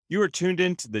You are tuned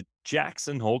into the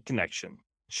Jackson Hole Connection,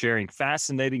 sharing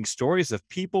fascinating stories of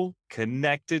people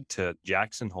connected to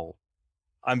Jackson Hole.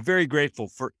 I'm very grateful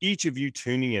for each of you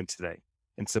tuning in today,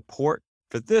 and support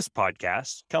for this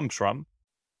podcast comes from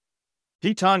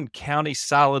Teton County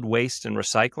Solid Waste and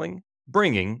Recycling,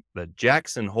 bringing the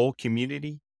Jackson Hole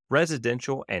community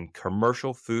residential and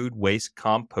commercial food waste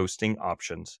composting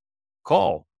options.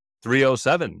 Call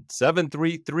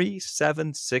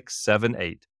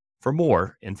 307-733-7678 for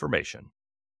more information.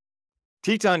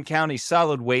 Teton County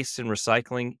Solid Waste and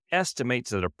Recycling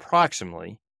estimates that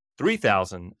approximately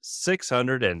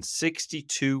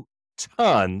 3,662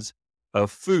 tons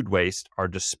of food waste are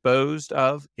disposed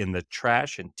of in the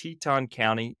trash in Teton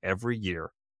County every year.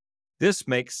 This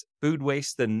makes food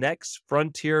waste the next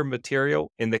frontier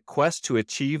material in the quest to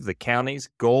achieve the county's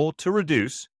goal to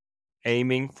reduce,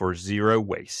 aiming for zero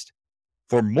waste.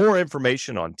 For more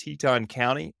information on Teton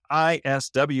County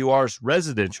ISWR's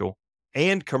residential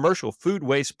and commercial food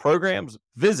waste programs,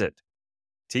 visit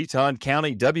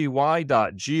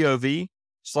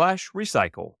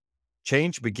tetoncountywy.gov/recycle.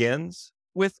 Change begins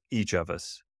with each of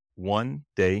us, one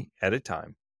day at a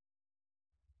time.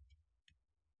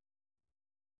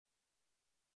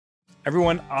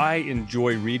 Everyone, I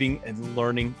enjoy reading and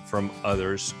learning from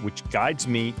others, which guides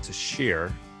me to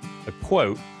share a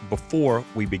quote before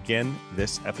we begin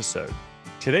this episode.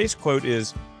 Today's quote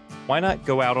is, "Why not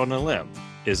go out on a limb?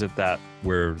 Isn't that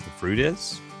where the fruit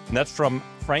is?" And that's from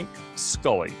Frank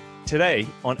Scully. Today,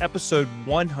 on episode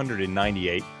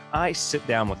 198, I sit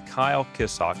down with Kyle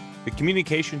Kissock, the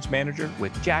communications manager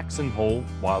with Jackson Hole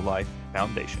Wildlife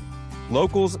Foundation.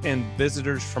 Locals and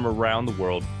visitors from around the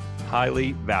world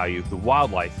highly value the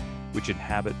wildlife which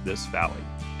inhabit this valley.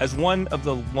 As one of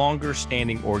the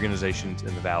longer-standing organizations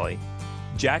in the valley,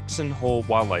 Jackson Hole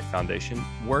Wildlife Foundation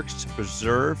works to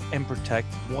preserve and protect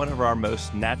one of our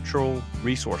most natural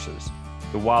resources,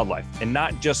 the wildlife, and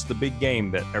not just the big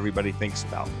game that everybody thinks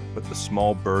about, but the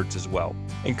small birds as well.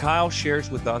 And Kyle shares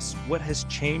with us what has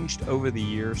changed over the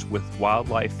years with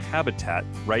wildlife habitat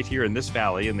right here in this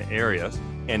valley in the areas,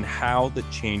 and how the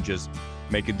changes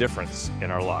make a difference in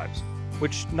our lives,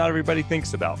 which not everybody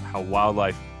thinks about, how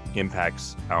wildlife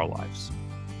impacts our lives.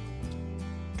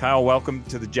 Kyle, welcome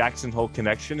to the Jackson Hole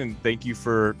Connection, and thank you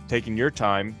for taking your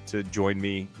time to join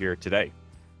me here today.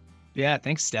 Yeah,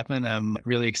 thanks, Stefan. I'm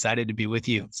really excited to be with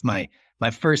you. It's my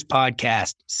first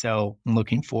podcast, so I'm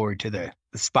looking forward to the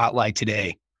spotlight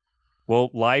today.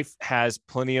 Well, life has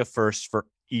plenty of firsts for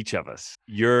each of us.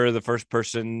 You're the first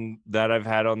person that I've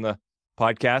had on the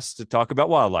podcast to talk about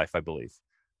wildlife, I believe.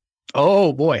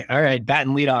 Oh boy. All right. Bat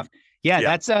and lead off.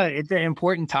 Yeah, it's an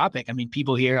important topic. I mean,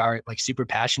 people here are like super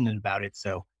passionate about it.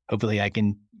 So hopefully I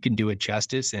can do it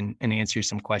justice and answer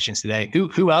some questions today.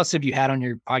 Who else have you had on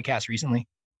your podcast recently?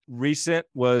 Recent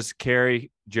was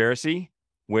Carrie Jersey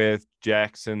with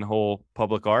Jackson Hole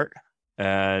Public Art.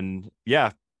 And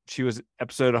yeah, she was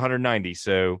episode 190.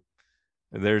 So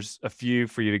there's a few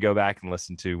for you to go back and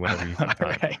listen to whenever you have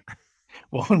time. Right.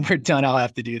 Well, when we're done, I'll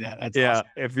have to do that. That's awesome.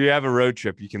 If you have a road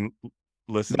trip, you can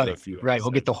listen to a few. Right. Episodes.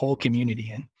 We'll get the whole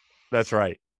community in. That's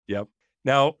right. Yep.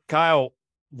 Now, Kyle,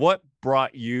 what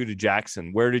brought you to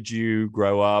Jackson? Where did you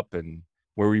grow up and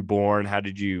where were you born? How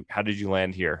did you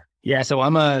land here? Yeah. So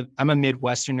I'm a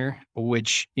Midwesterner,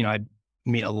 which, I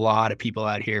meet a lot of people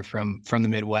out here from the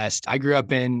Midwest. I grew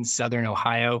up in Southern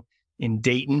Ohio in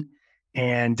Dayton.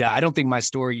 And I don't think my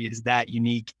story is that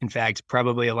unique. In fact,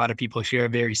 probably a lot of people share a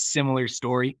very similar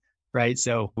story, right?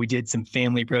 So we did some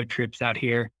family road trips out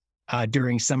here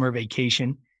during summer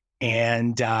vacation.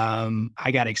 And I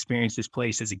got to experience this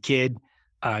place as a kid.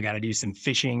 I got to do some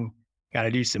fishing, got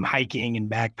to do some hiking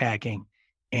and backpacking.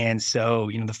 And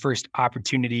so, the first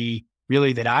opportunity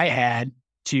really that I had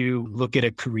to look at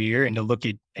a career and to look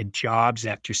at jobs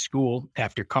after school,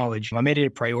 after college, I made it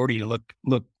a priority to look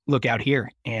out here.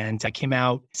 And I came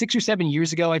out 6 or 7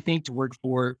 years ago, I think, to work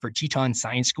for Teton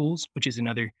Science Schools, which is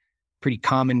another pretty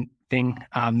common thing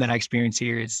that I experience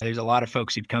here. Is there's a lot of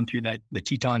folks who've come through the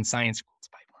Teton Science Schools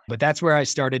pipeline. But that's where I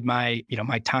started my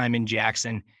time in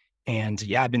Jackson. And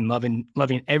yeah, I've been loving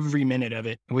every minute of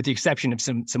it, with the exception of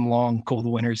some long cold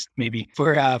winters, maybe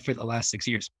for the last 6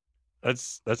 years.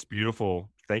 That's beautiful.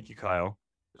 Thank you, Kyle.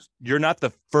 You're not the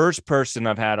first person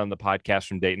I've had on the podcast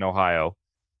from Dayton, Ohio.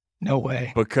 No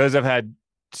way. Because I've had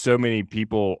so many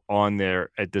people on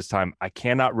there at this time, I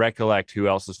cannot recollect who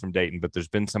else is from Dayton, but there's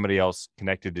been somebody else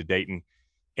connected to Dayton.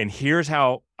 And here's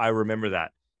how I remember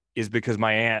that, is because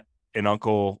my aunt and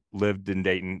uncle lived in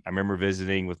Dayton. I remember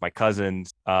visiting with my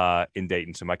cousins in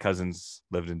Dayton. So my cousins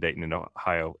lived in Dayton in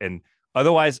Ohio. And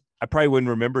otherwise, I probably wouldn't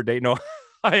remember Dayton,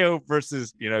 Ohio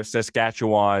versus,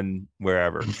 Saskatchewan,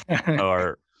 wherever,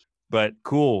 or But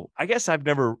cool. I guess I've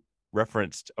never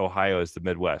referenced Ohio as the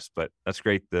Midwest, but that's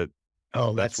great that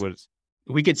Oh, that's what it's.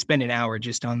 we could spend an hour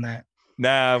just on that.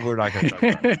 Nah, we're not going to talk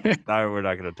about it. No, we're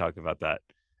not going to talk about that.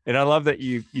 And I love that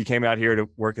you came out here to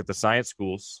work at the science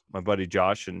schools. My buddy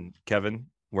Josh and Kevin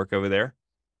work over there.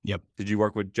 Yep. Did you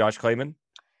work with Josh Clayman?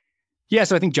 Yeah,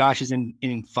 so I think Josh is in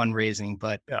fundraising,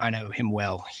 but Yeah. I know him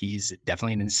well. He's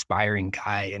definitely an inspiring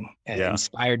guy and Yeah.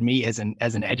 inspired me as an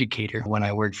educator when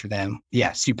I worked for them.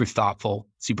 Yeah, super thoughtful,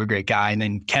 super great guy. And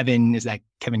then Kevin, is that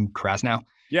Kevin Krasnow?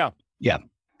 Yeah. Yeah.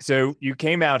 So you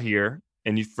came out here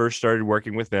and you first started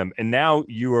working with them, and now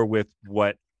you are with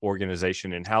what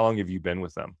organization, and how long have you been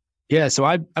with them? Yeah, so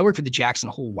I work for the Jackson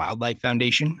Hole Wildlife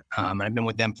Foundation. And I've been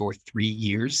with them for 3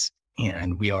 years.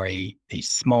 And we are a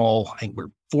small, I think we're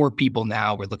 4 people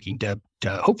now. We're looking to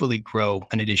hopefully grow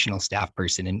an additional staff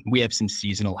person. And we have some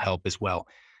seasonal help as well.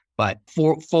 But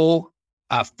 4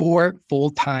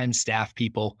 full-time staff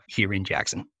people here in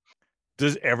Jackson.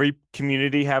 Does every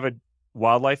community have a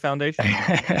wildlife foundation?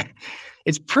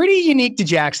 It's pretty unique to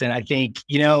Jackson, I think.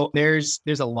 There's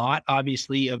a lot,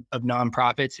 obviously, of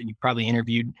nonprofits, and you probably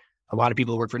interviewed a lot of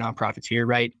people who work for nonprofits here,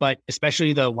 right? But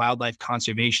especially the wildlife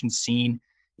conservation scene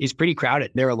is pretty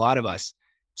crowded. There are a lot of us.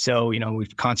 So,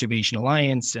 we've Conservation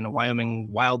Alliance and Wyoming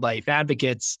Wildlife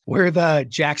Advocates. We're the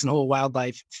Jackson Hole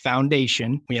Wildlife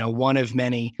Foundation, one of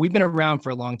many. We've been around for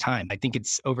a long time. I think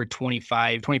it's over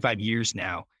 25 years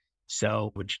now. So,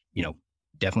 which,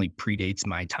 definitely predates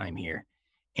my time here.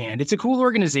 And it's a cool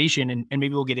organization, and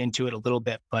maybe we'll get into it a little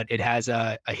bit, but it has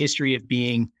a history of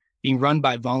being run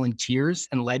by volunteers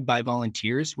and led by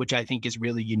volunteers, which I think is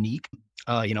really unique.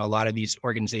 A lot of these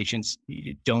organizations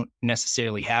don't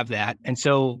necessarily have that. And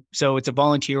so it's a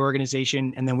volunteer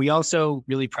organization. And then we also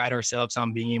really pride ourselves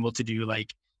on being able to do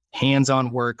like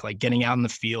hands-on work, like getting out in the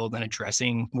field and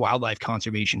addressing wildlife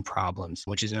conservation problems,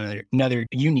 which is another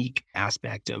unique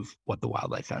aspect of what the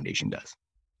Wildlife Foundation does.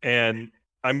 And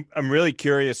I'm really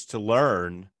curious to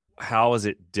learn, how is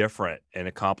it different in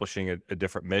accomplishing a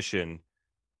different mission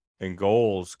and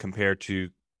goals compared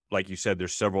to, like you said,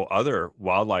 there's several other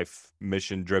wildlife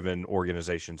mission driven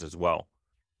organizations as well.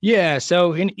 Yeah.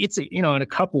 So it's, in a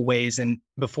couple ways. And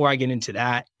before I get into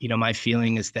that, my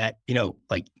feeling is that,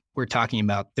 like we're talking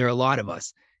about, there are a lot of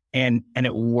us, and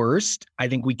at worst, I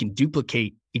think we can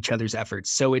duplicate each other's efforts.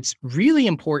 So it's really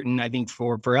important, I think,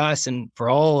 for us and for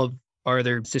all of our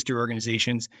other sister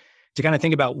organizations to kind of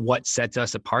think about what sets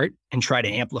us apart and try to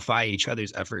amplify each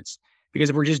other's efforts.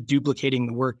 Because if we're just duplicating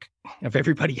the work of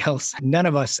everybody else, none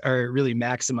of us are really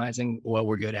maximizing what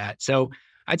we're good at. So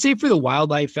I'd say for the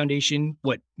Wildlife Foundation,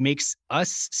 what makes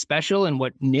us special and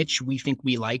what niche we think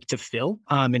we like to fill,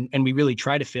 and we really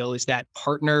try to fill, is that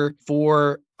partner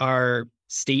for our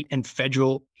state and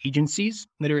federal agencies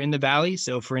that are in the Valley.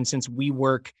 So for instance, we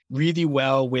work really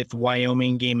well with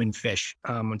Wyoming Game and Fish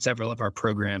on several of our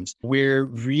programs. We're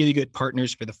really good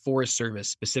partners for the Forest Service,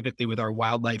 specifically with our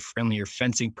wildlife friendlier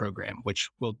fencing program, which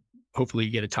we'll hopefully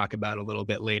get to talk about a little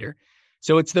bit later.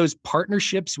 So it's those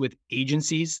partnerships with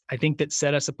agencies, I think, that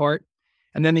set us apart.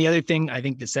 And then the other thing I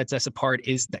think that sets us apart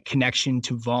is the connection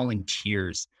to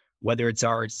volunteers, whether it's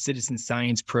our citizen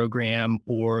science program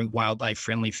or wildlife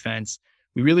friendly fence.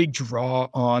 We really draw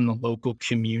on the local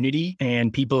community,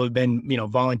 and people have been,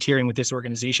 volunteering with this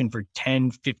organization for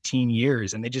 10, 15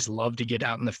 years, and they just love to get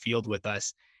out in the field with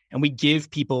us. And we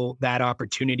give people that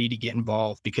opportunity to get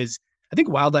involved, because I think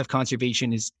wildlife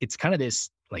conservation it's kind of this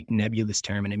like nebulous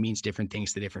term, and it means different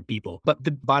things to different people. But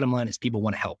the bottom line is people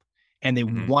want to help, and they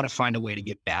want to find a way to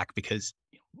get back, because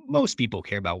most people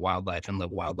care about wildlife and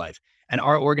love wildlife. And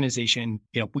our organization,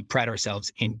 we pride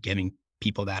ourselves in giving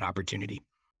people that opportunity.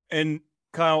 And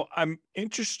Kyle, I'm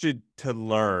interested to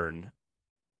learn,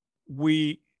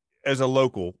 we, as a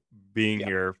local being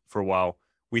here for a while,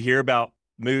 we hear about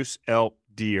moose, elk,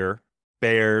 deer,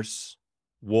 bears,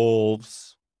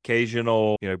 wolves,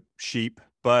 occasional, sheep,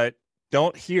 but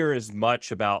don't hear as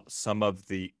much about some of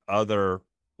the other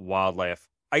wildlife.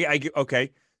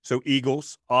 Okay. So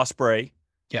eagles, osprey,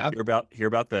 hear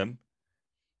about them.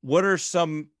 What are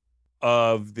some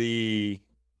of the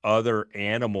other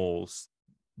animals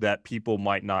that people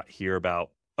might not hear about?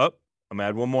 Oh, I'm gonna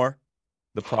add one more.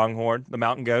 The pronghorn, the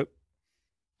mountain goat.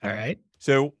 All right.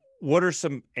 So what are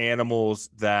some animals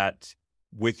that,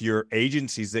 with your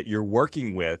agencies that you're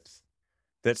working with,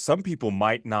 that some people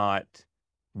might not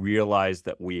realize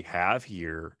that we have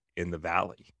here in the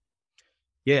Valley?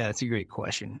 Yeah, that's a great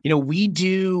question. We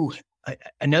do,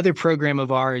 another program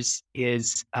of ours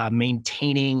is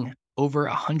maintaining over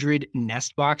 100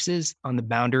 nest boxes on the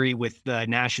boundary with the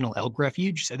National Elk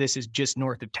Refuge. So this is just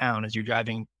north of town as you're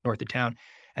driving north of town.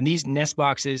 And these nest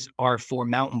boxes are for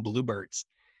mountain bluebirds.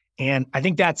 And I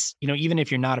think that's, even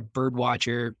if you're not a bird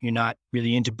watcher, you're not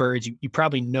really into birds, you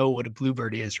probably know what a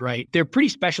bluebird is, right? They're pretty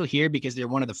special here because they're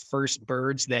one of the first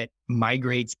birds that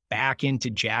migrates back into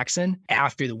Jackson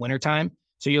after the wintertime.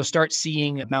 So you'll start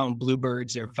seeing mountain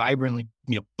bluebirds. They're vibrantly,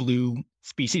 blue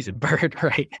species of bird,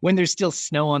 right? When there's still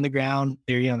snow on the ground,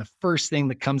 they're, the first thing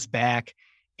that comes back.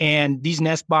 And these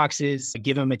nest boxes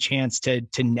give them a chance to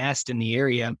nest in the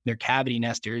area. They're cavity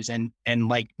nesters. And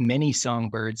like many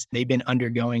songbirds, they've been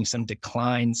undergoing some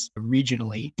declines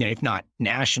regionally, if not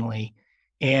nationally.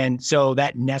 And so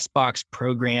that nest box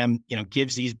program,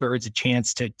 gives these birds a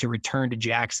chance to return to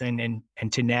Jackson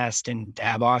and to nest and to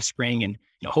have offspring. And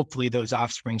hopefully those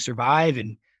offspring survive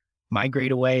and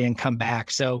migrate away and come back.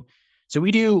 So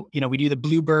we do the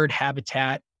bluebird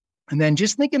habitat. And then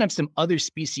just thinking of some other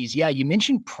species. Yeah, you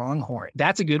mentioned pronghorn.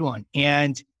 That's a good one.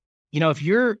 And, if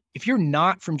you're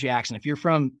not from Jackson, if you're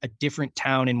from a different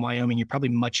town in Wyoming, you're probably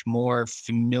much more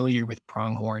familiar with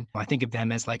pronghorn. I think of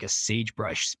them as like a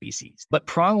sagebrush species. But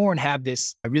pronghorn have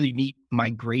this really neat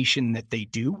migration that they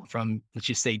do from, let's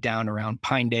just say, down around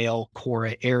Pinedale,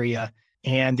 Cora area.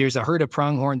 And there's a herd of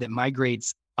pronghorn that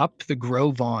migrates up the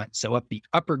Gros Ventre, so up the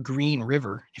Upper Green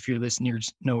River, if your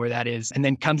listeners know where that is, and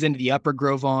then comes into the Upper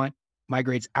Gros Ventre,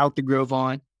 migrates out the Gros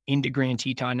Ventre into Grand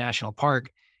Teton National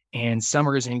Park, and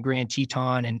summers in Grand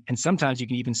Teton, and sometimes you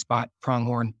can even spot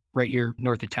pronghorn right here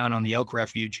north of town on the Elk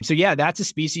Refuge. So yeah, that's a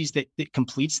species that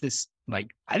completes this,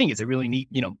 I think it's a really neat,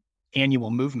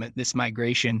 annual movement, this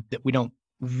migration that we don't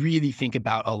really think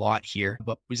about a lot here,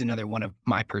 but was another one of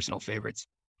my personal favorites.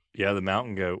 Yeah, the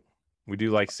mountain goat. We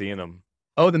do like seeing them.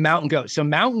 Oh, the mountain goat. So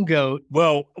mountain goat.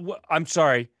 Well, I'm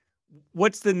sorry.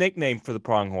 What's the nickname for the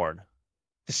pronghorn?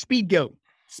 The speed goat.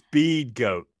 Speed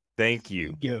goat. Thank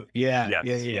you. Speed goat. Yeah.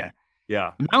 Yes.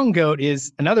 Yeah. Mountain goat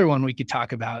is another one we could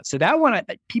talk about. So that one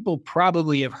people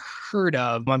probably have heard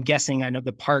of. I'm guessing, I know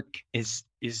the park is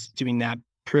doing that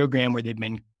program where they've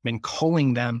been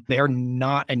culling them. They are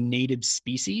not a native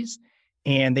species,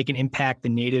 and they can impact the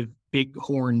native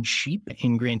bighorn sheep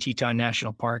in Grand Teton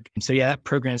National Park. And so, yeah, that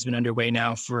program has been underway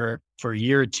now for a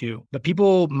year or two. But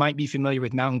people might be familiar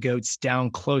with mountain goats down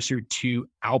closer to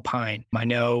Alpine. I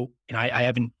know, and I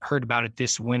haven't heard about it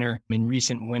this winter. In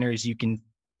recent winters, you can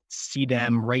see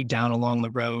them right down along the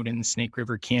road in the Snake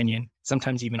River Canyon,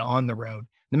 sometimes even on the road.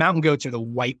 The mountain goats are the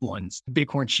white ones, the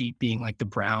bighorn sheep being like the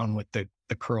brown with the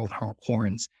curled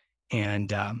horns.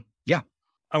 And yeah.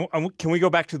 Can we go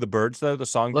back to the birds, though, the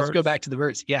songbirds? Let's go back to the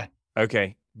birds. Yeah.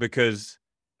 Okay, because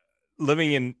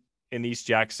living in East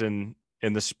Jackson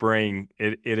in the spring,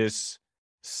 it is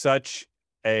such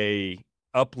a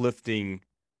uplifting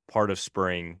part of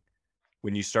spring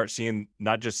when you start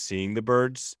not just seeing the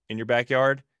birds in your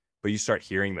backyard, but you start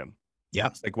hearing them. Yeah.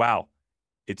 It's like, wow,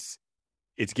 it's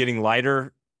getting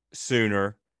lighter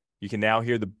sooner. You can now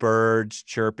hear the birds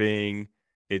chirping.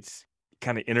 It's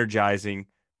kind of energizing.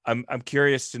 I'm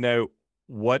curious to know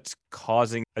what's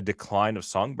causing a decline of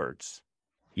songbirds.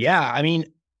 Yeah, I mean,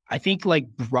 I think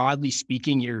broadly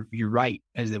speaking, you're right,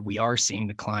 as that we are seeing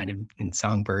decline in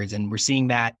songbirds, and we're seeing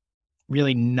that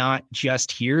really not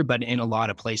just here, but in a lot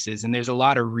of places. And there's a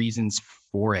lot of reasons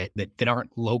for it that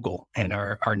aren't local and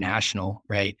are national,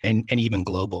 right? And even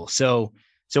global. So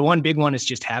one big one is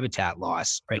just habitat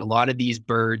loss, right? A lot of these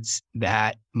birds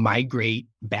that migrate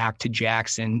back to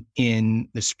Jackson in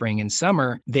the spring and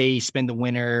summer, they spend the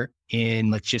winter in,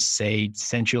 let's just say,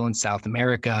 Central and South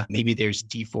America. Maybe there's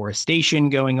deforestation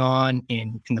going on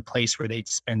in the place where they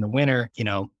spend the winter.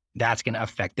 That's going to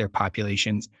affect their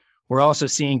populations. We're also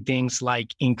seeing things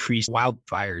like increased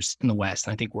wildfires in the West.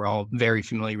 I think we're all very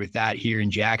familiar with that here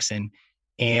in Jackson.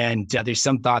 And there's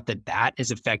some thought that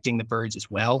is affecting the birds as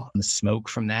well. The smoke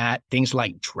from that, things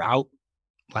like drought,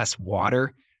 less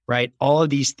water, right? All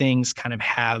of these things kind of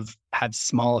have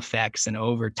small effects, and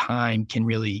over time can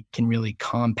really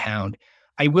compound.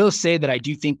 I will say that I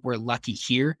do think we're lucky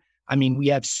here. I mean, we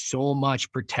have so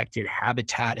much protected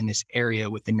habitat in this area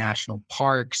with the national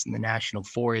parks and the national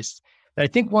forests that I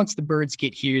think once the birds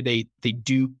get here, they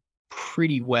do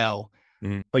pretty well.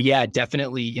 Mm-hmm. But yeah,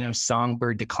 definitely,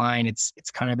 songbird decline. It's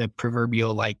kind of the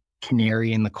proverbial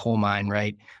canary in the coal mine,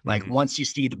 right? Once you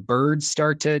see the birds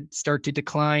start to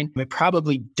decline, it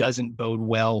probably doesn't bode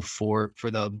well for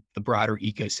the broader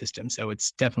ecosystem. So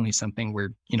it's definitely something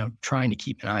we're, trying to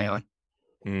keep an eye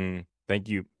on. Thank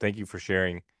you for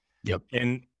sharing. Yep.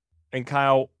 And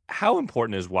Kyle, how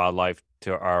important is wildlife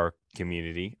to our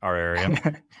community, our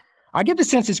area? I get the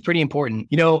sense it's pretty important.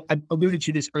 I alluded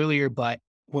to this earlier, but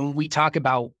when we talk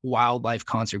about wildlife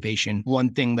conservation, one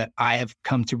thing that I have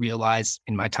come to realize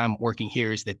in my time working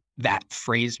here is that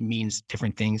phrase means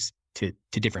different things to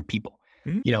different people.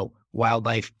 Mhm.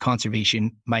 Wildlife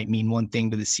conservation might mean one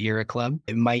thing to the Sierra Club.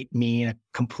 It might mean a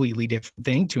completely different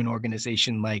thing to an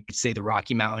organization like, say, the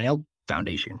Rocky Mountain Elk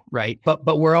Foundation, right?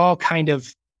 But we're all kind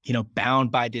of,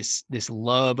 bound by this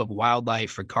love of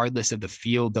wildlife, regardless of the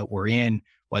field that we're in,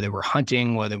 whether we're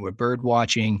hunting, whether we're bird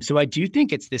watching. So I do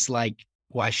think it's this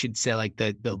I should say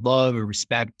the love or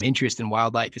respect, interest in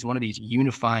wildlife is one of these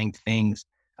unifying things,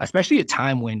 especially at a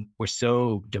time when we're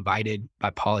so divided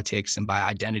by politics and by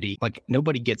identity. Like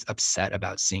nobody gets upset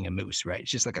about seeing a moose, right?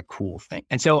 It's just like a cool thing.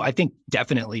 And so I think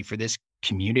definitely for this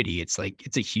community, it's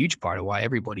a huge part of why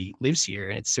everybody lives here.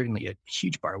 And it's certainly a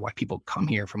huge part of why people come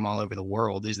here from all over the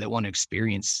world is they want to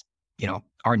experience,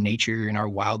 our nature and our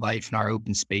wildlife and our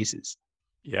open spaces.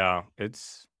 Yeah,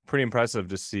 it's pretty impressive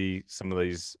to see some of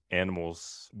these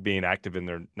animals being active in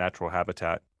their natural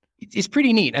habitat. It's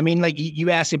pretty neat. I mean, like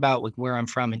you asked about like where I'm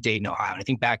from in Dayton, Ohio. And I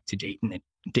think back to Dayton, and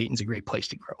Dayton's a great place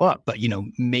to grow up. But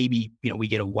maybe we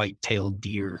get a white-tailed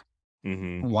deer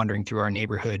Hmm. wandering through our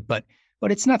neighborhood, but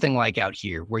it's nothing like out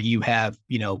here where you have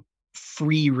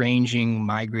free-ranging,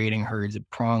 migrating herds of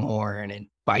pronghorn and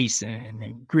bison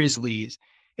and grizzlies.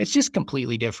 It's just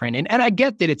completely different. And I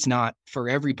get that it's not for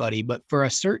everybody, but for a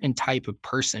certain type of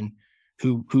person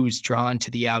who's drawn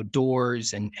to the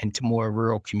outdoors and to more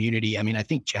rural community. I mean, I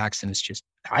think Jackson is just,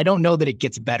 I don't know that it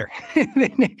gets better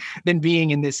than being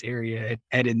in this area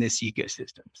and in this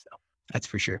ecosystem. So that's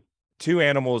for sure. Two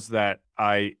animals that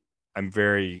I'm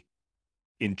very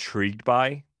intrigued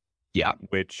by, Yeah.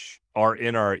 which are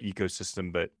in our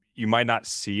ecosystem, but you might not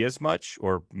see as much,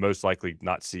 or most likely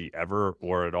not see ever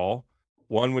or at all.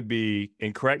 One would be,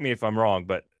 and correct me if I'm wrong,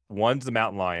 but one's the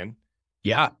mountain lion,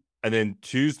 Yeah. and then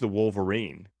two's the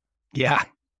wolverine. Yeah.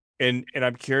 And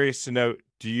I'm curious to know,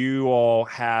 do you all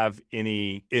have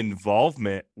any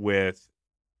involvement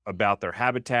about their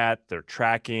habitat, their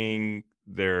tracking,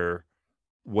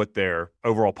 what their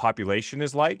overall population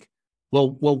is like?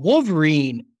 Well,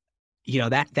 Wolverine,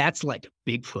 that's like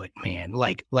Bigfoot, man.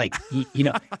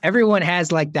 Everyone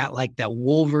has like that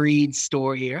Wolverine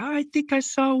story. Oh, I think I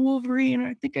saw a Wolverine. Or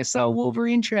I think I saw a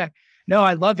Wolverine track. No,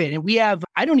 I love it. And we have,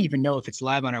 I don't even know if it's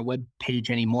live on our webpage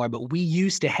anymore, but we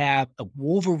used to have a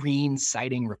Wolverine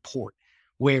sighting report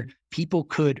where people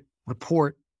could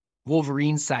report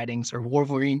Wolverine sightings or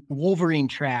Wolverine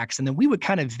tracks. And then we would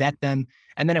kind of vet them.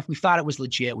 And then if we thought it was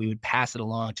legit, we would pass it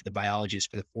along to the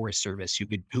biologist for the Forest Service who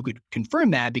could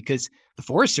confirm that, because the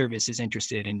Forest Service is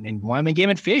interested and Wyoming Game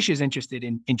and Fish is interested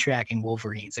in tracking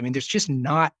Wolverines. I mean, there's just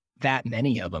not that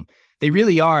many of them. They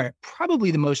really are probably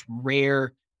the most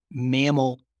rare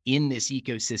mammal in this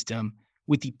ecosystem,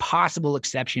 with the possible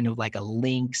exception of like a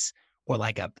lynx or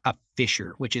like a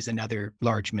fisher, which is another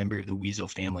large member of the weasel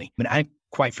family. But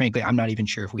quite frankly, I'm not even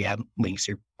sure if we have lynx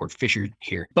or fisher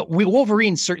here. But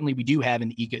Wolverines certainly we do have in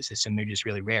the ecosystem. They're just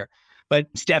really rare. But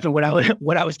Stefan, what I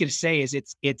was going to say is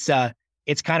it's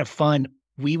kind of fun.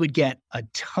 We would get a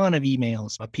ton of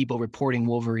emails of people reporting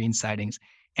Wolverine sightings,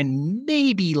 and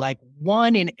maybe like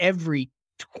 1 in every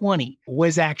 20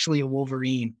 was actually a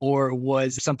Wolverine or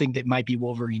was something that might be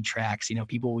Wolverine tracks.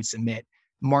 People would submit.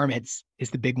 Marmots is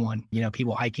the big one.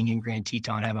 People hiking in Grand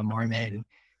Teton have a marmot, and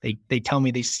they tell me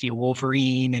they see a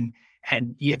Wolverine,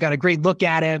 and you got a great look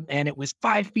at him, and it was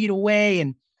 5 feet away,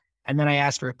 and then I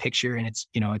asked for a picture, and it's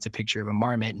a picture of a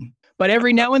marmot. But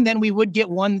every now and then we would get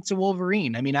one that's a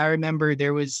Wolverine. I mean, I remember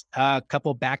there was a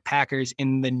couple backpackers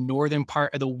in the northern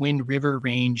part of the Wind River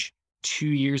Range 2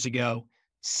 years ago,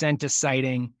 sent a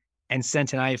sighting and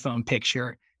sent an iPhone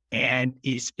picture. And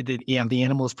the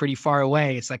animal is pretty far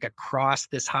away. It's like across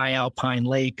this high alpine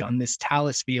lake on this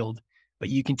talus field, but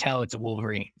you can tell it's a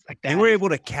Wolverine. It's like that. They were able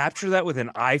to capture that with an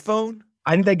iPhone?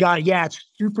 I think it's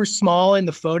super small in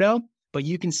the photo, but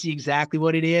you can see exactly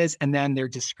what it is. And then their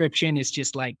description is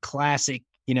just like classic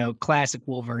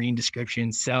Wolverine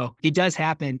description. So it does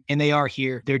happen, and they are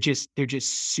here. They're just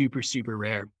super, super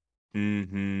rare.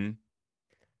 Mm-hmm.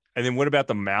 And then what about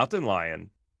the mountain lion?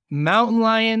 Mountain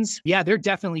lions, yeah, they're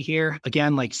definitely here.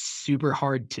 Again, like super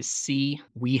hard to see.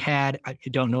 I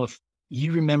don't know if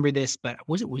you remember this, but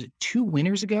was it 2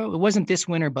 winters ago? It wasn't this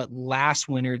winter, but last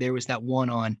winter, there was that one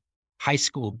on High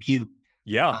School Butte.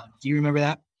 Yeah. Do you remember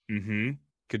that? Mm-hmm.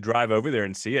 Could drive over there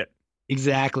and see it.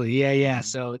 Exactly. Yeah.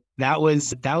 So that was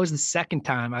the second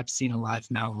time I've seen a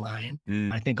live mountain lion.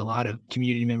 I think a lot of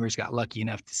community members got lucky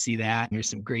enough to see that. There's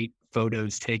some great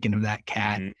photos taken of that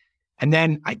cat. Mm-hmm. And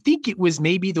then I think it was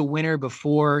maybe the winter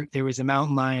before, there was a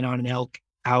mountain lion on an elk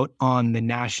out on the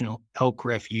National Elk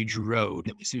Refuge Road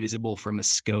that was visible from a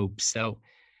scope. So,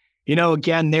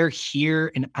 again, they're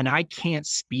here, and I can't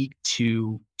speak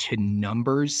to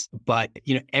numbers, but,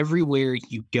 everywhere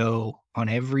you go on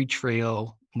every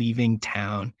trail leaving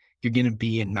town, you're going to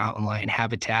be in mountain lion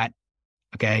habitat.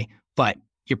 Okay. But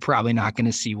you're probably not going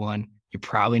to see one. You're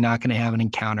probably not going to have an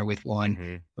encounter with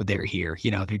one, but they're here.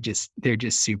 They're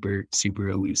just super, super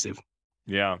elusive.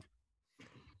 Yeah.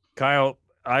 Kyle,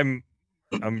 I'm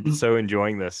so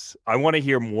enjoying this. I want to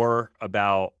hear more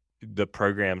about the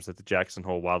programs that the Jackson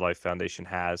Hole Wildlife Foundation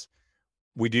has.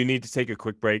 We do need to take a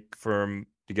quick break to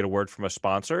get a word from a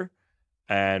sponsor,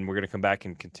 and we're going to come back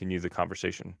and continue the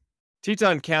conversation.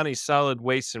 Teton County Solid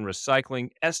Waste and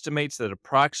Recycling estimates that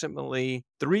approximately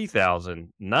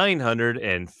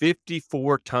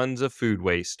 3,954 tons of food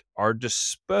waste are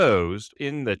disposed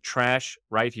in the trash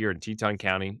right here in Teton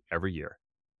County every year.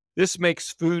 This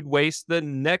makes food waste the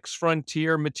next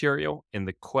frontier material in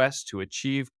the quest to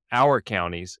achieve our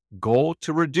county's goal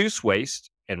to reduce waste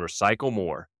and recycle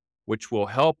more, which will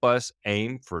help us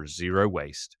aim for zero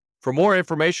waste. For more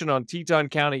information on Teton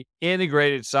County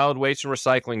Integrated Solid Waste and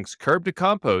Recycling's Curb to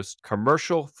Compost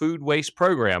commercial food waste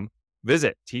program,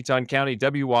 visit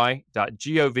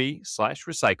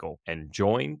tetoncountywy.gov/recycle and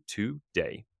join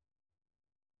today.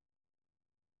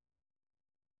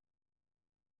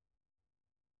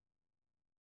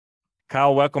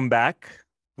 Kyle, welcome back.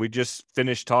 We just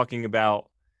finished talking about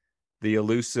the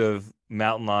elusive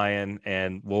mountain lion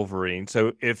and wolverine.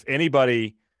 So if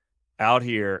anybody out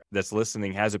here that's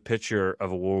listening has a picture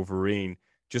of a wolverine,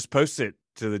 just post it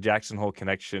to the Jackson Hole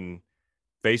Connection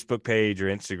Facebook page or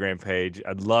Instagram page.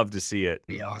 I'd love to see it.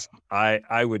 Be awesome.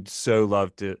 I would so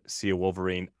love to see a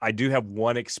wolverine. I do have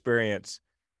one experience.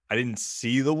 I didn't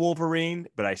see the wolverine,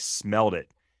 but I smelled it.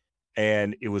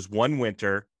 And it was one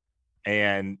winter,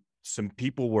 and some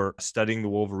people were studying the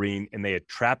wolverine, and they had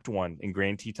trapped one in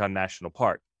Grand Teton National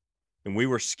Park. And we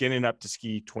were skinning up to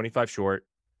ski 25 short.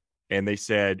 And they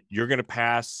said, you're going to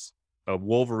pass a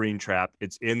wolverine trap.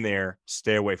 It's in there.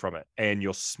 Stay away from it. And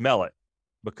you'll smell it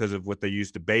because of what they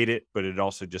use to bait it, but it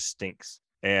also just stinks.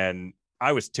 And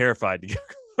I was terrified to get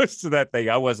close to that thing.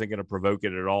 I wasn't going to provoke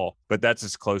it at all. But that's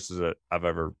as close as I've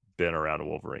ever been around a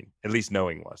wolverine, at least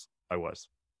knowing I was.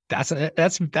 That's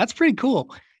pretty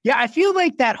cool. Yeah, I feel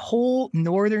like that whole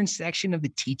northern section of the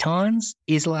Tetons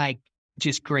is like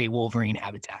just great wolverine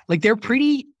habitat. Like they're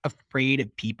pretty afraid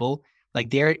of people. Like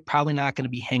they're probably not going to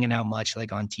be hanging out much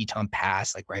like on Teton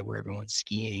Pass, like right where everyone's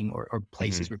skiing or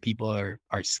places where people are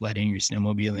sledding or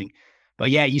snowmobiling. But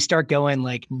yeah, you start going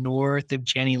like north of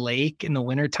Jenny Lake in the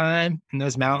wintertime in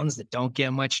those mountains that don't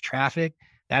get much traffic.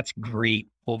 That's great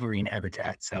wolverine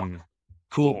habitat. So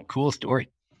cool story.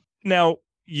 Now,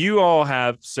 you all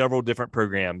have several different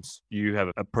programs. You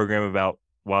have a program about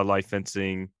wildlife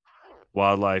fencing,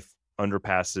 wildlife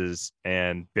underpasses,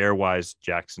 and Bearwise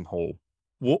Jackson Hole.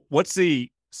 What's the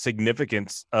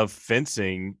significance of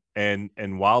fencing and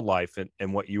wildlife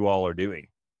and what you all are doing?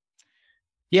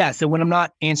 Yeah. So when I'm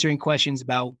not answering questions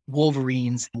about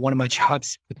wolverines, one of my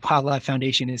jobs with Wildlife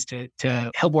Foundation is to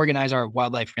help organize our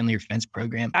wildlife friendlier fence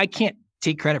program. I can't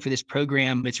take credit for this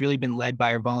program. It's really been led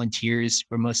by our volunteers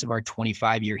for most of our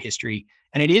 25-year history.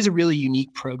 And it is a really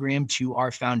unique program to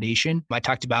our foundation. I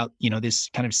talked about, this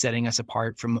kind of setting us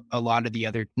apart from a lot of the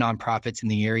other nonprofits in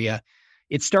the area.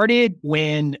 It started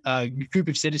when a group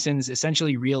of citizens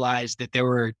essentially realized that there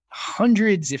were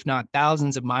hundreds, if not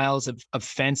thousands of miles of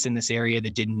fence in this area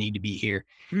that didn't need to be here.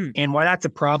 And why that's a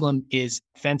problem is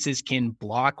fences can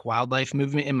block wildlife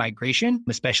movement and migration,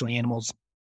 especially animals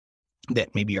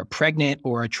that maybe are pregnant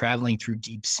or are traveling through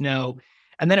deep snow.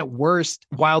 And then at worst,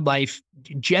 wildlife,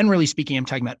 generally speaking, I'm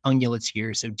talking about ungulates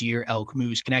here, so deer, elk,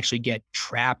 moose, can actually get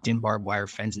trapped in barbed wire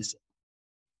fences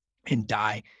and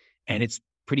die. And it's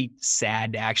pretty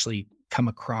sad to actually come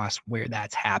across where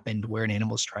that's happened, where an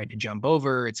animal's tried to jump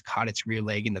over, it's caught its rear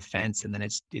leg in the fence, and then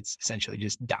it's essentially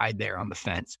just died there on the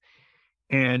fence.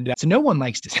 And so no one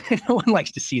likes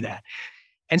to see that.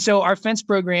 And so our fence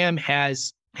program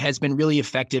has been really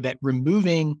effective at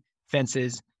removing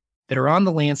fences that are on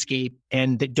the landscape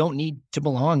and that don't need to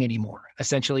belong anymore.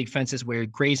 Essentially, fences where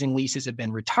grazing leases have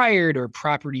been retired or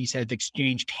properties have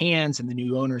exchanged hands and the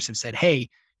new owners have said, hey,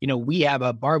 we have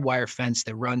a barbed wire fence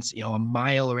that runs, a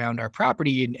mile around our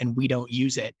property and we don't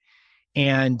use it.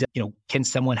 And, can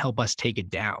someone help us take it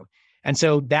down? And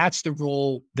so that's the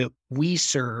role that we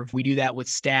serve. We do that with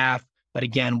staff. But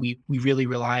again, we really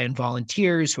rely on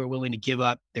volunteers who are willing to give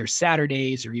up their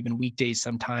Saturdays or even weekdays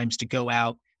sometimes to go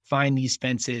out, find these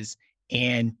fences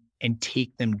and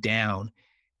take them down.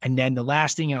 And then the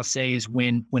last thing I'll say is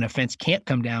when a fence can't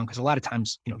come down, because a lot of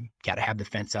times, you got to have the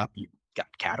fence up. You've got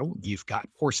cattle, you've got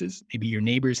horses, maybe your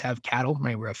neighbors have cattle,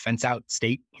 right? We're a fence out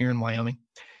state here in Wyoming.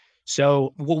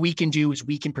 So what we can do is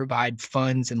we can provide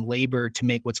funds and labor to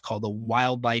make what's called a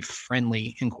wildlife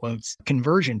friendly, in quotes,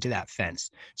 conversion to that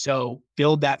fence. So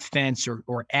build that fence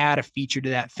or add a feature to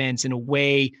that fence in a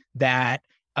way that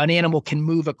an animal can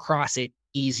move across it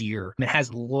easier. It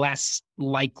has less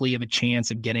likely of a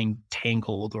chance of getting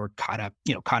tangled or caught up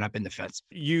in the fence.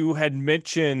 You had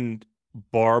mentioned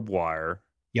barbed wire.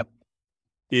 Yep.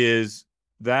 Is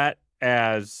that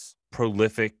as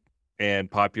prolific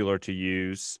and popular to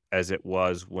use as it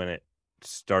was when it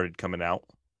started coming out?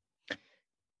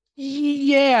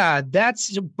 Yeah,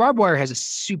 barbed wire has a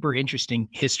super interesting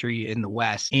history in the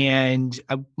West, and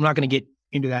I'm not going to get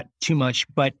into that too much,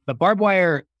 but barbed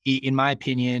wire, in my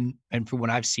opinion, and from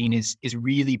what I've seen, is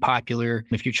really popular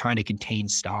if you're trying to contain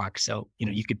stock. So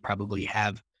you could probably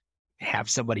have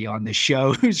somebody on this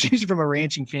show who's from a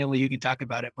ranching family who can talk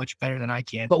about it much better than I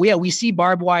can. But yeah, we see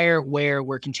barbed wire where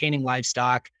we're containing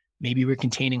livestock. Maybe we're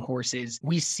containing horses.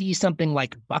 We see something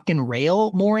like buck and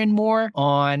rail more and more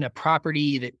on a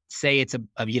property that, say it's a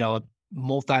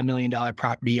multi-million-dollar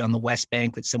property on the West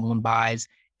Bank that someone buys,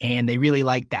 and they really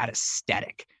like that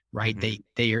aesthetic, right?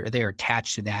 Mm-hmm. They're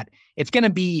attached to that. It's going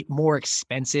to be more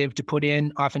expensive to put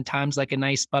in oftentimes like a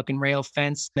nice buck and rail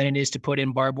fence than it is to put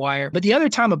in barbed wire. But the other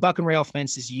time a buck and rail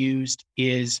fence is used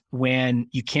is when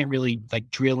you can't really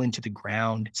like drill into the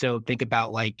ground. So think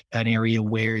about like an area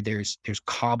where there's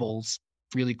cobbles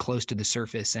really close to the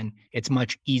surface, and it's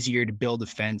much easier to build a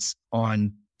fence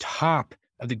on top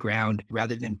of the ground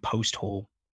rather than post hole,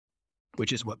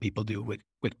 which is what people do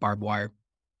with barbed wire.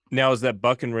 Now, is that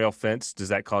buck and rail fence, does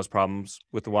that cause problems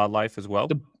with the wildlife as well?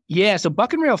 Yeah, so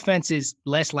buck and rail fence is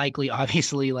less likely,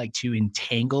 obviously, like to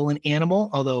entangle an animal,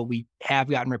 although we have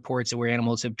gotten reports of where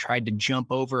animals have tried to jump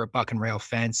over a buck and rail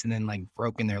fence and then like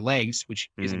broken their legs, which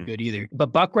isn't good either. But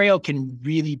buck rail can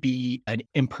really be an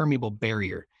impermeable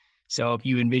barrier. So if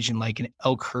you envision like an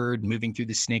elk herd moving through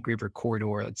the Snake River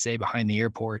corridor, let's say behind the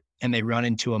airport, and they run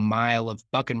into a mile of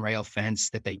buck and rail fence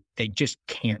that they just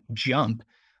can't jump,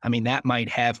 I mean, that might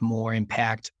have more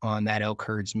impact on that elk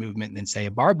herd's movement than, say,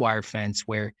 a barbed wire fence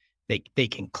where they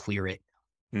can clear it.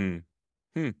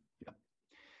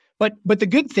 But the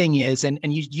good thing is, and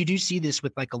you do see this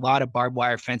with like a lot of barbed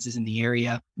wire fences in the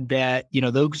area, that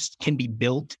those can be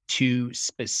built to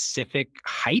specific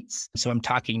heights. So I'm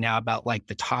talking now about like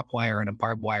the top wire on a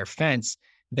barbed wire fence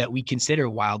that we consider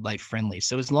wildlife friendly.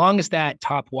 So as long as that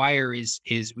top wire is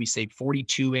we say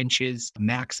 42 inches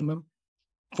maximum,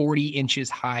 40 inches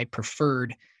high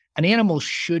preferred, an animal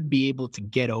should be able to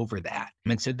get over that.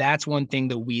 And so that's one thing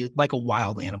that we, like a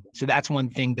wild animal. So that's one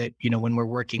thing that, when we're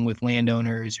working with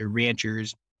landowners or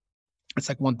ranchers, it's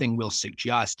like one thing we'll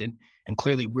suggest. And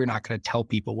clearly we're not going to tell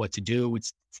people what to do.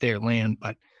 It's their land,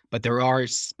 but there are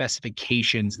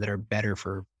specifications that are better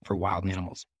for wild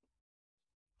animals.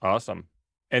 Awesome.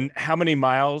 And how many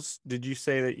miles did you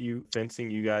say that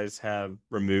fencing you guys have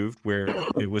removed where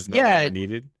it was not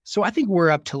needed? So I think we're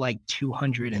up to like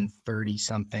 230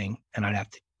 something, and I'd have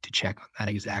to check on that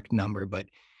exact number, but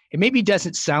it maybe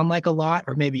doesn't sound like a lot,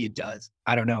 or maybe it does.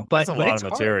 I don't know. But it's a lot of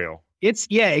material. It's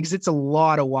a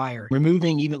lot of wire.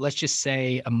 Removing even, let's just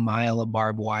say, a mile of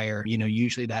barbed wire,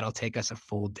 usually that'll take us a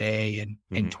full day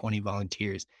and 20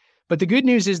 volunteers. But the good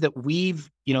news is that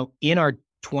we've, in our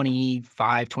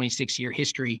 25, 26-year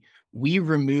history, we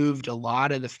removed a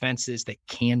lot of the fences that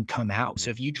can come out.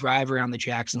 So if you drive around the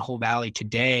Jackson Hole Valley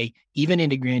today, even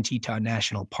into Grand Teton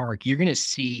National Park, you're going to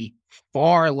see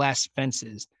far less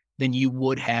fences than you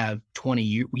would have 20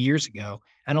 years ago.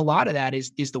 And a lot of that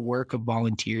is the work of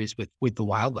volunteers with the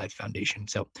Wildlife Foundation.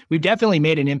 So we've definitely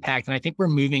made an impact. And I think we're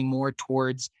moving more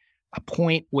towards a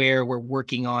point where we're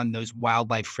working on those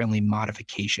wildlife friendly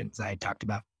modifications I had talked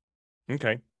about.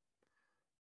 Okay.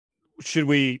 Should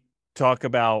we talk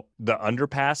about the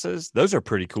underpasses? Those are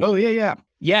pretty cool. Oh, yeah.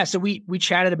 Yeah, so we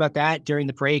chatted about that during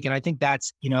the break, and I think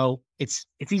that's, it's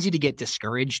easy to get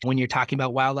discouraged when you're talking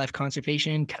about wildlife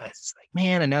conservation, because it's like,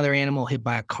 man, another animal hit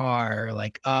by a car, or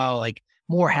like, oh, like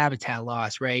more habitat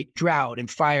loss, right? Drought and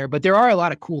fire. But there are a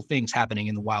lot of cool things happening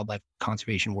in the wildlife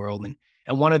conservation world.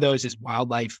 And one of those is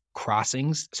wildlife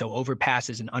crossings. So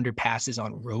overpasses and underpasses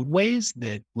on roadways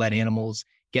that let animals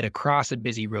get across a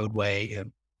busy roadway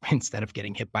instead of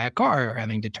getting hit by a car or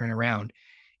having to turn around.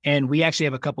 And we actually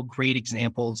have a couple great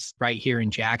examples right here in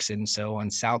Jackson. So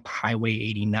on South Highway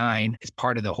 89, as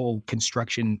part of the whole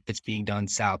construction that's being done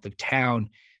south of town,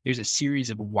 there's a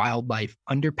series of wildlife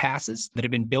underpasses that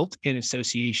have been built in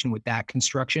association with that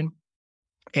construction,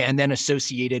 and then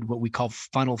associated what we call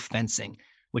funnel fencing.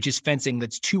 which is fencing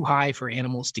that's too high for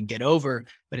animals to get over,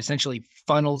 but essentially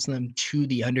funnels them to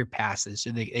the underpasses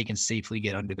so they can safely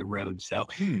get under the road. So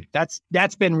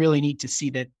that's been really neat to see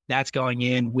that that's going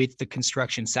in with the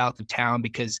construction south of town,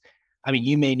 because I mean,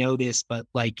 you may know this, but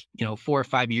like, 4 or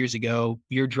 5 years ago,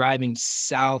 you're driving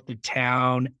south of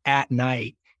town at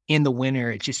night in the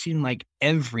winter. It just seemed like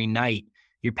every night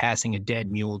you're passing a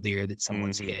dead mule deer that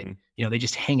someone's hit. They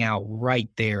just hang out right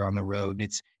there on the road.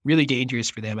 It's really dangerous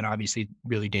for them and obviously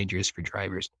really dangerous for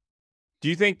drivers. Do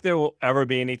you think there will ever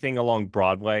be anything along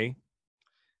Broadway?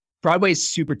 Broadway is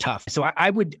super tough. So I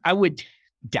would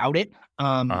doubt it,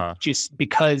 just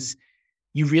because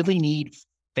you really need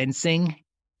fencing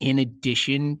in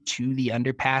addition to the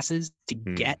underpasses to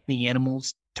get the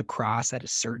animals to cross at a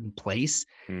certain place.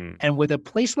 And with a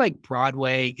place like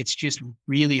Broadway, it's just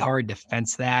really hard to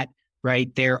fence that,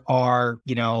 right? There are,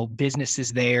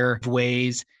 businesses there,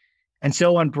 ways. And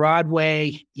so on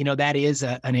Broadway, that is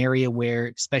an area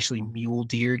where especially mule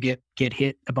deer get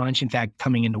hit a bunch. In fact,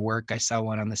 coming into work, I saw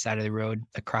one on the side of the road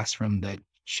across from the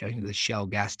Shell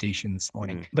gas station this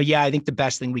morning. But yeah, I think the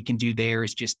best thing we can do there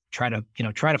is just try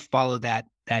to follow that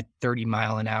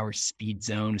 30-mile-an-hour speed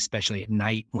zone, especially at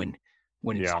night when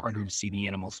it's harder to see the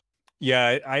animals.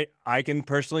 Yeah, I can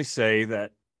personally say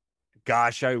that,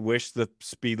 gosh, I wish the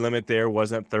speed limit there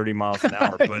wasn't 30 miles an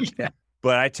hour. But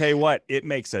but I tell you what, it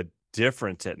makes a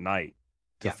difference at night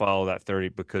to follow that 30,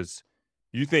 because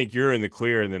you think you're in the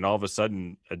clear and then all of a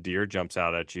sudden a deer jumps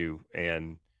out at you,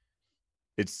 and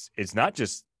it's not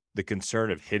just the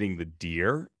concern of hitting the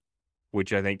deer,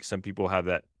 which I think some people have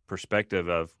that perspective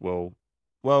of,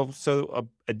 so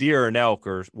a deer or an elk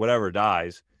or whatever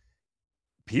dies.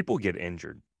 People get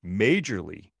injured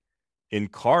majorly in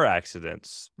car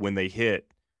accidents when they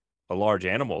hit a large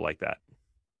animal like that.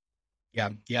 Yeah,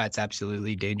 it's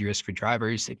absolutely dangerous for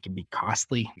drivers. It can be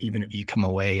costly, even if you come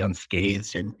away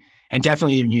unscathed, and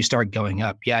definitely when you start going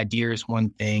up. Yeah, deer is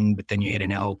one thing, but then you hit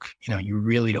an elk. You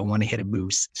really don't want to hit a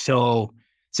moose. So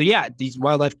yeah, these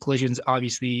wildlife collisions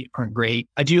obviously aren't great.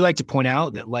 I do like to point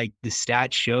out that like the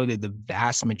stats show that the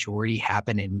vast majority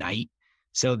happen at night.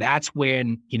 So that's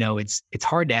when, it's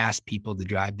hard to ask people to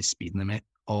drive the speed limit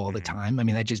all the time. I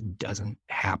mean, that just doesn't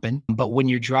happen. But when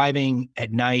you're driving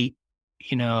at night,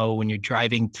 when you're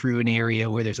driving through an area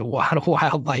where there's a lot of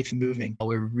wildlife moving,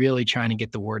 we're really trying to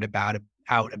get the word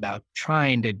out about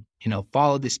trying to,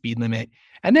 follow the speed limit.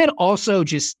 And then also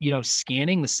just,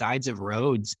 scanning the sides of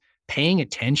roads, paying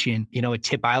attention. A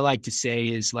tip I like to say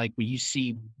is like when you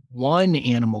see one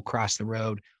animal cross the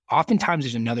road, oftentimes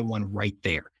there's another one right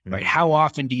there, right? How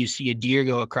often do you see a deer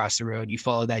go across the road? You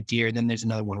follow that deer, and then there's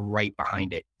another one right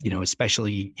behind it,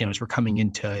 especially, as we're coming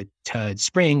into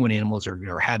spring when animals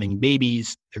are having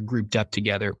babies, they're grouped up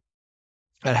together.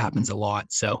 That happens a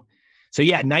lot. So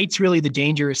yeah, night's really the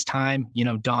dangerous time,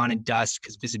 dawn and dusk,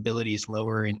 because visibility is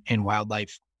lower and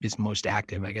wildlife is most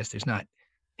active. I guess it's not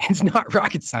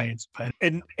rocket science, but.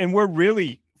 And we're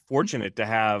really fortunate to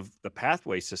have the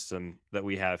pathway system that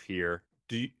we have here.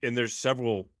 And there's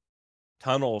several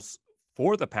tunnels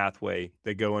for the pathway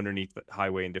that go underneath the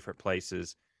highway in different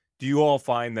places. Do you all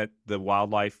find that the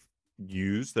wildlife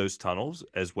use those tunnels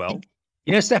as well?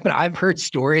 Stephan, I've heard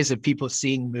stories of people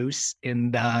seeing moose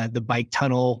in the bike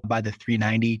tunnel by the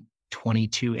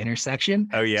 390-22 intersection.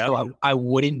 Oh, yeah. So I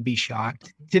wouldn't be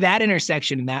shocked. To that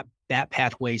intersection and that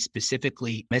pathway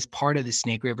specifically, as part of the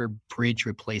Snake River Bridge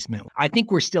replacement, I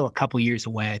think we're still a couple years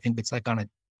away. I think it's like on a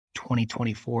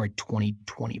 2024,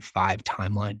 2025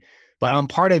 timeline. But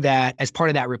as part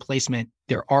of that replacement,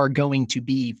 there are going to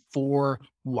be 4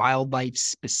 wildlife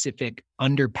specific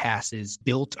underpasses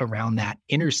built around that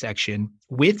intersection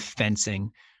with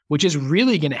fencing, which is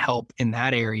really going to help in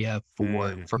that area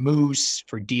for moose,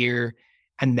 for deer.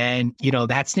 And then,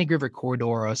 that Snake River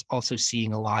corridor is also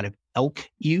seeing a lot of elk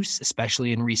use,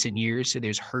 especially in recent years. So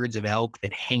there's herds of elk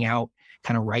that hang out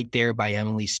kind of right there by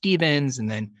Emily Stevens and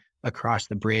then across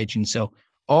the bridge. And so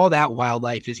all that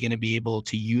wildlife is going to be able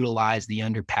to utilize the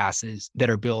underpasses that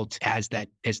are built as the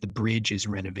bridge is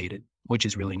renovated, which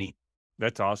is really neat.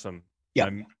 That's awesome. Yeah.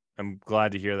 I'm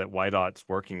glad to hear that WYDOT's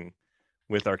working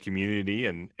with our community,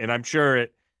 and I'm sure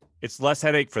it's less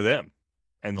headache for them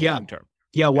in the long term.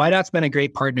 Yeah, WYDOT's been a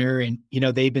great partner, and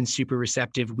they've been super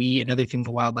receptive. Another thing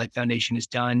the Wildlife Foundation has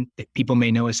done that people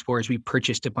may know us for is we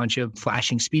purchased a bunch of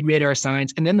flashing speed radar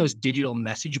signs and then those digital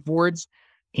message boards.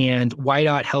 And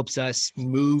WYDOT helps us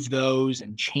move those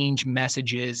and change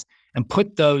messages and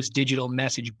put those digital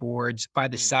message boards by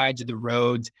the sides of the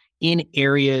roads in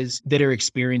areas that are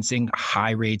experiencing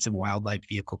high rates of wildlife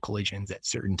vehicle collisions at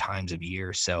certain times of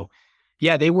year. So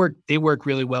yeah, they work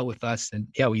really well with us, and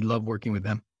yeah, we love working with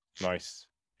them. Nice.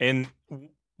 And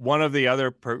one of the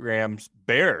other programs,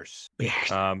 bears.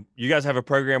 Bears. You guys have a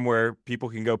program where people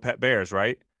can go pet bears,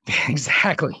 right?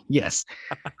 Exactly. Yes.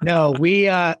 No,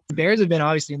 bears have been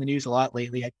obviously in the news a lot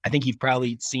lately. I think you've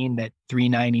probably seen that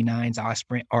 399's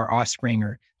offspring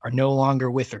are no longer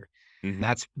with her. Mm-hmm.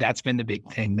 That's been the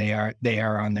big thing. They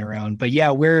are on their own. But yeah,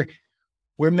 we're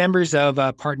members of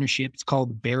a partnership. It's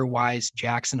called Bearwise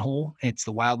Jackson Hole. It's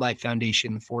the Wildlife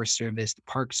Foundation, the Forest Service, the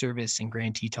Park Service, and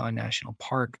Grand Teton National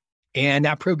Park. And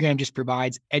that program just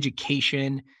provides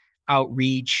education,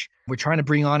 outreach. We're trying to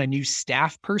bring on a new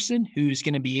staff person who's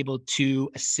going to be able to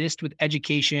assist with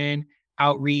education,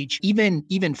 outreach, even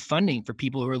funding for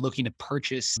people who are looking to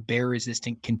purchase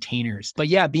bear-resistant containers. But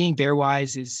yeah, being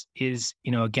Bearwise is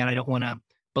again, I don't want to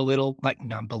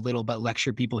but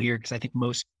lecture people here, because I think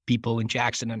most people in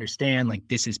Jackson understand, like,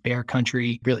 this is bear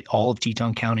country. Really, all of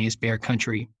Teton County is bear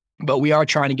country. But we are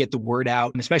trying to get the word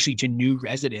out, especially to new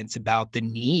residents, about the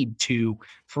need to,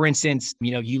 for instance,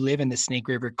 you live in the Snake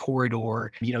River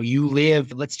corridor, you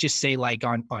live, let's just say, like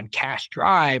on Cache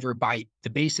Drive or by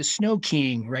the base of Snow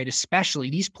King, right?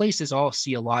 Especially these places all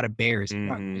see a lot of bears,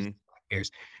 bears.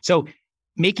 So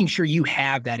making sure you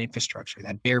have that infrastructure,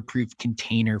 that bear-proof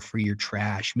container for your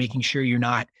trash, making sure you're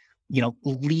not,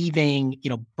 leaving,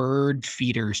 bird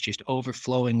feeders just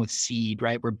overflowing with seed,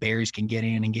 right? Where bears can get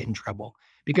in and get in trouble.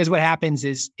 Because what happens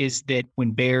is that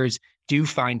when bears do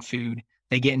find food,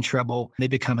 they get in trouble, they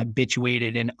become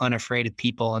habituated and unafraid of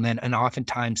people. And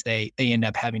oftentimes they end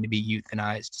up having to be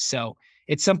euthanized. So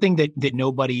it's something that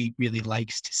nobody really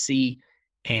likes to see.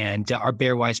 And our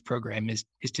Bearwise program is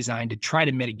designed to try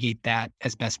to mitigate that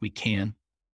as best we can.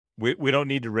 We don't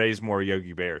need to raise more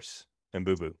Yogi Bears and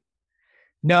Boo Boo.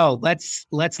 No, let's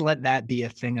let that be a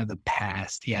thing of the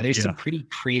past. Yeah, there's some pretty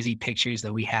crazy pictures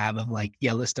that we have of like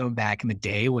Yellowstone back in the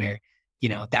day where,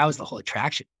 that was the whole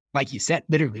attraction. Like you said,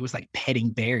 literally it was like petting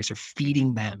bears or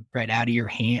feeding them right out of your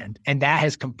hand. And that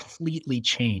has completely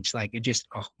changed. Like, it just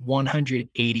a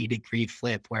 180-degree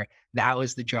flip where that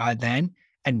was the draw then.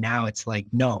 And now it's like,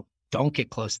 no, don't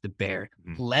get close to the bear.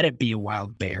 Let it be a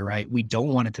wild bear, right? We don't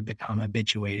want it to become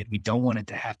habituated. We don't want it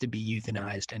to have to be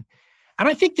euthanized. And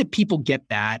I think that people get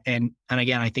that. And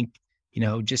again, I think,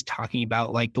 just talking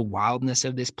about like the wildness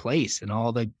of this place and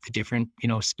all the different,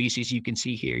 species you can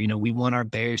see here, we want our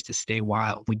bears to stay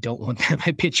wild. We don't want them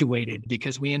habituated,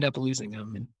 because we end up losing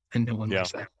them, and no one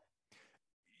likes that.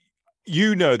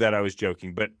 You know that I was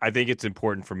joking, but I think it's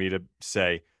important for me to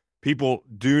say, people,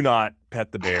 do not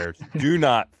pet the bears. Do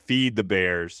not feed the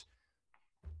bears.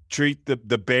 Treat the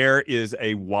bear is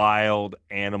a wild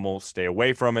animal. Stay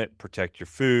away from it. Protect your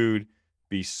food.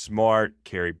 Be smart.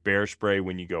 Carry bear spray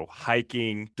when you go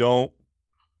hiking. Don't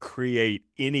create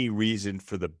any reason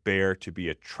for the bear to be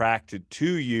attracted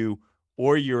to you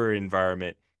or your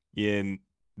environment in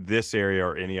this area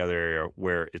or any other area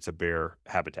where it's a bear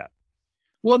habitat.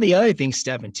 Well, the other thing,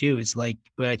 Stefan, too, is like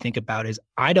what I think about is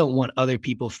I don't want other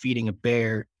people feeding a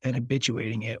bear and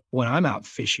habituating it when I'm out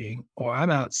fishing or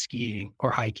I'm out skiing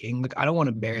or hiking. Like, I don't want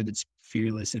a bear that's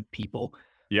fearless of people.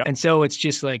 Yeah. And so it's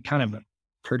just like kind of a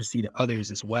courtesy to others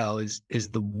as well, is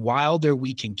the wilder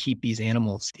we can keep these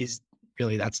animals is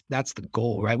really, that's the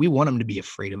goal, right? We want them to be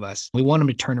afraid of us. We want them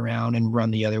to turn around and run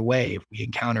the other way if we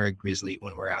encounter a grizzly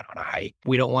when we're out on a hike.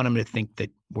 We don't want them to think that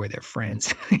we're their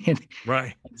friends.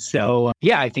 Right. So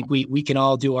I think we can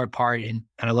all do our part. And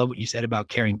I love what you said about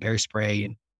carrying bear spray.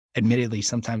 And admittedly,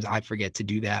 sometimes I forget to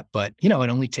do that, but it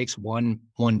only takes one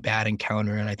bad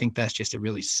encounter. And I think that's just a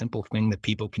really simple thing that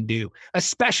people can do,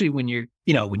 especially when you're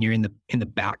in the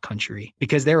back country,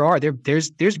 because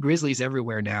there's grizzlies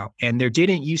everywhere now. And there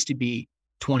didn't used to be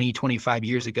 20, 25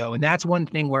 years ago. And that's one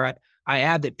thing where I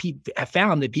add that I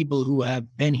found that people who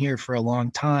have been here for a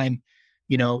long time,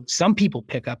 some people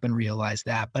pick up and realize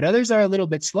that, but others are a little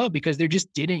bit slow because there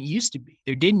just didn't used to be.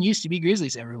 There didn't used to be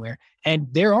grizzlies everywhere, and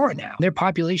there are now. Their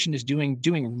population is doing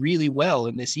really well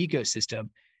in this ecosystem,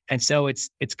 and so it's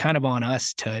kind of on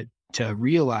us to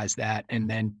realize that, and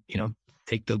then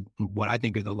take what I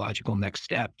think are the logical next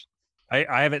steps.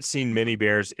 I haven't seen many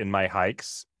bears in my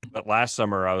hikes, but last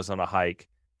summer I was on a hike,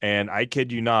 and I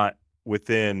kid you not,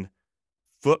 within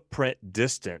footprint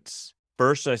distance,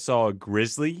 first I saw a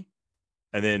grizzly.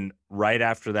 And then right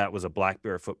after that was a black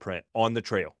bear footprint on the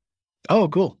trail. Oh,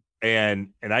 cool.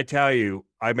 And I tell you,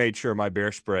 I made sure my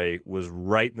bear spray was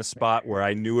right in the spot where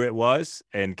I knew it was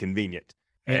and convenient.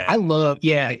 And I love,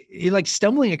 like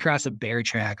stumbling across a bear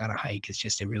track on a hike is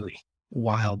just a really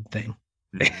wild thing.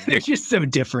 They're just so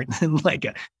different than like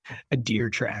a deer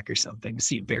track or something. To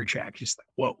see a bear track, just like,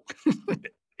 whoa.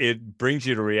 It brings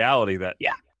you to reality that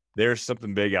there's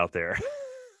something big out there.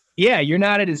 Yeah, you're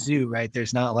not at a zoo, right?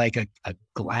 There's not like a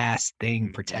glass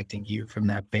thing protecting you from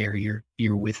that bear. You're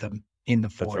with them in the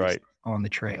That's forest right. on the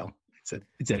trail.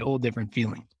 It's a whole different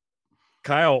feeling.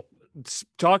 Kyle,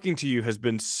 talking to you has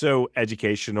been so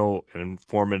educational and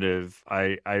informative.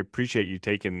 I appreciate you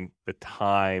taking the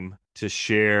time to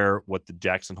share what the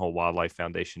Jackson Hole Wildlife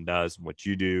Foundation does and what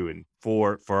you do, and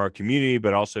for our community,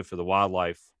 but also for the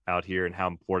wildlife out here and how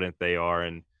important they are.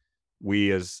 And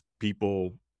we as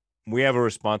people, we have a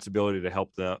responsibility to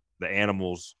help the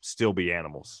animals still be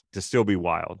animals, to still be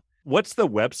wild. What's the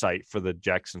website for the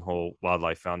Jackson Hole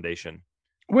Wildlife Foundation?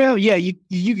 Well, yeah,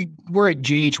 we're at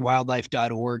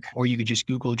jhwildlife.org, or you could just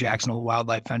Google Jackson Hole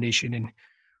Wildlife Foundation and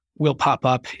we'll pop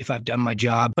up if I've done my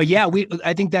job. But yeah,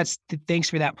 I think thanks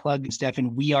for that plug,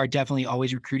 Stefan. We are definitely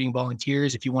always recruiting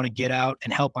volunteers. If you want to get out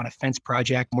and help on a fence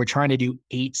project, we're trying to do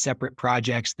 8 separate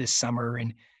projects this summer.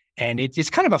 And it's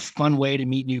kind of a fun way to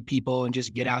meet new people and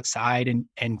just get outside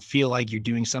and feel like you're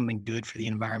doing something good for the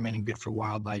environment and good for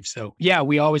wildlife. So yeah,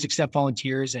 we always accept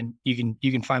volunteers, and you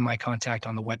can find my contact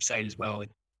on the website as well.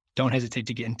 And don't hesitate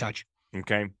to get in touch.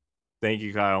 Okay. Thank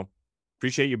you, Kyle.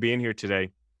 Appreciate you being here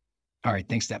today. All right.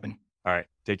 Thanks, Stephen. All right.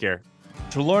 Take care.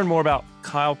 To learn more about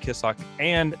Kyle Kissock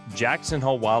and Jackson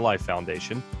Hole Wildlife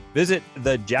Foundation, visit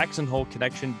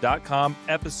thejacksonholeconnection.com,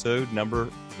 episode number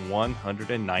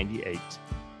 198.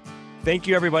 Thank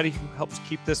you, everybody who helps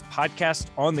keep this podcast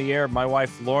on the air. My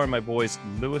wife, Lauren, my boys,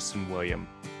 Lewis and William,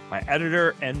 my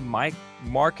editor and my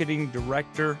marketing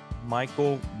director,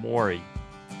 Michael Morey.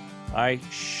 I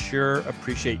sure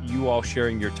appreciate you all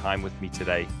sharing your time with me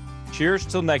today. Cheers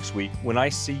till next week when I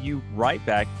see you right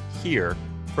back here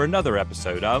for another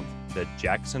episode of the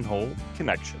Jackson Hole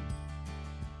Connection.